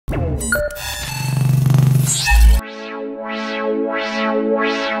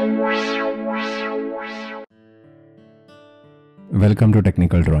Welcome to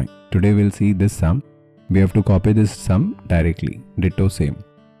Technical Drawing. Today we'll see this sum. We have to copy this sum directly, ditto same.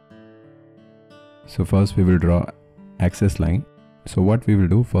 So first we will draw axis line. So what we will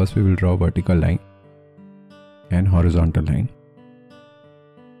do, first we will draw vertical line and horizontal line.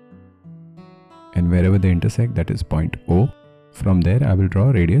 And wherever they intersect, that is point O. From there I will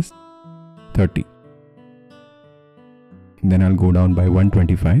draw radius 30. Then I'll go down by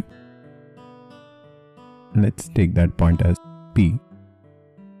 125. Let's take that point as P.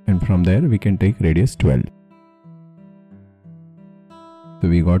 And from there we can take radius 12. So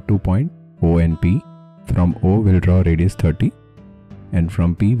we got 2 points O and P. From O we'll draw radius 30. And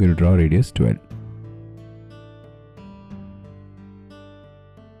from P we'll draw radius 12.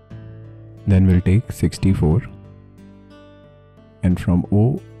 Then we'll take 64. And from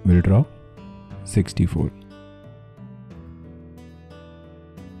O we'll draw 64.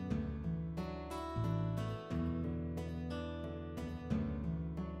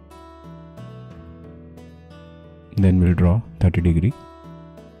 Then we'll draw 30 degree.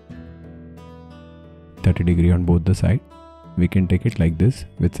 30 degree on both the sides. We can take it like this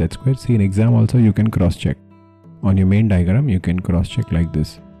with set square. See, in exam also you can cross check. On your main diagram you can cross check like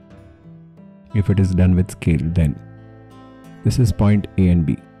this. If it is done with scale, then this is point A and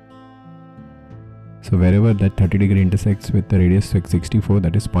B. So wherever that 30 degree intersects with the radius 64,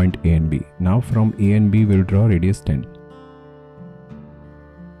 that is point A and B. Now from A and B we'll draw radius 10.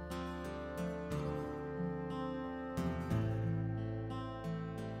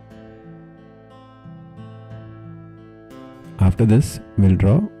 After this we'll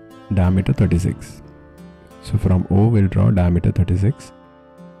draw diameter 36. So from O we'll draw diameter 36.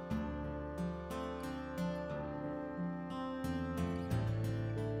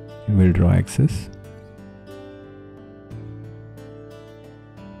 We'll draw axis.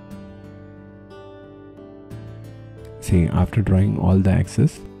 See, after drawing all the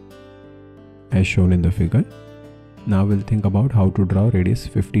axes as shown in the figure, now we'll think about how to draw radius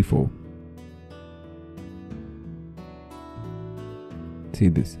 54. See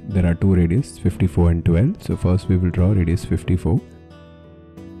this, there are two radius 54 and 12. So first we will draw radius 54.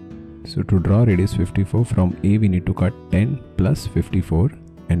 So to draw radius 54, from A we need to cut 10 plus 54.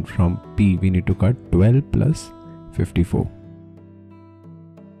 And from P we need to cut 12 plus 54.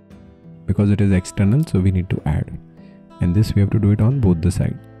 Because it is external, so we need to add. And this we have to do it on both the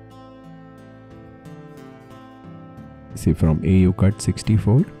sides. See, from A you cut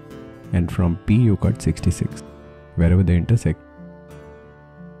 64 and from P you cut 66. Wherever they intersect.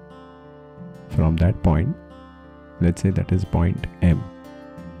 From that point, let's say that is point M.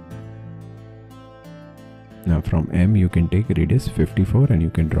 Now from M you can take radius 54 and you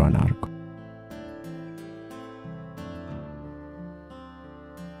can draw an arc.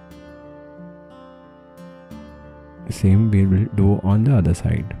 Same we will do on the other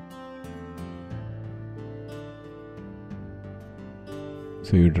side.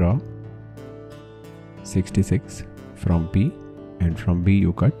 So you draw 66 from P and from B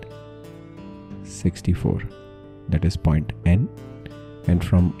you cut 64. That is point N. And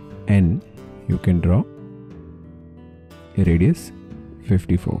from N you can draw a radius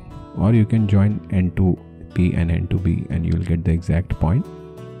 54, or you can join N2P and N2B and you will get the exact point.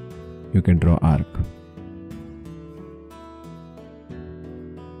 You can draw arc.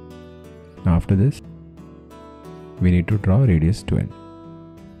 Now after this we need to draw radius 12.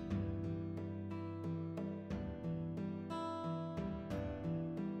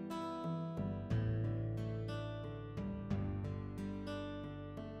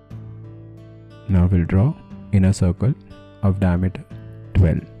 Now we'll draw inner circle of diameter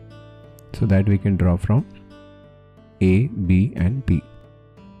 12, so that we can draw from A, B and P.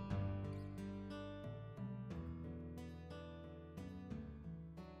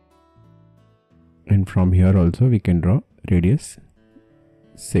 And from here also we can draw radius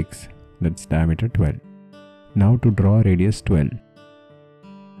 6, that's diameter 12. Now to draw radius 12,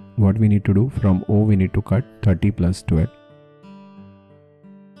 what we need to do, from O we need to cut 30 plus 12.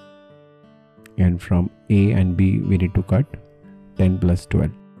 And from A and B we need to cut 10 plus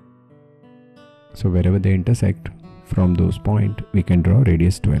 12. So wherever they intersect, from those points we can draw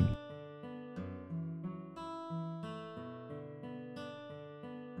radius 12.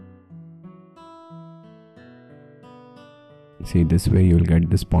 See, this way you will get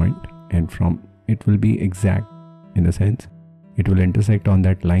this point, and from it will be exact in the sense it will intersect on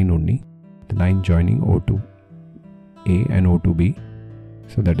that line only, the line joining O to A and O to B.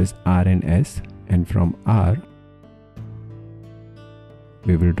 So that is R and S, and from R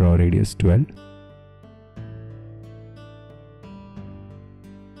we will draw radius 12.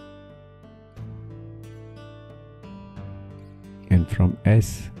 And from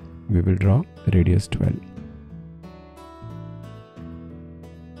S, we will draw radius 12.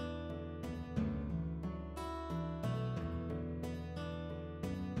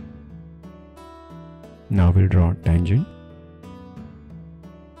 Now we'll draw tangent.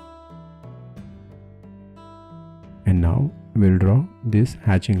 And now we'll draw these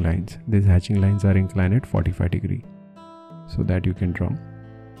hatching lines. These hatching lines are inclined at 45 degrees, so that you can draw.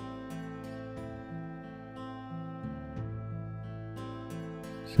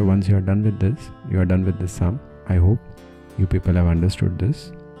 So once you are done with this, you are done with this sum. I hope you people have understood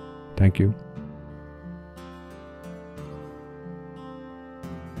this. Thank you.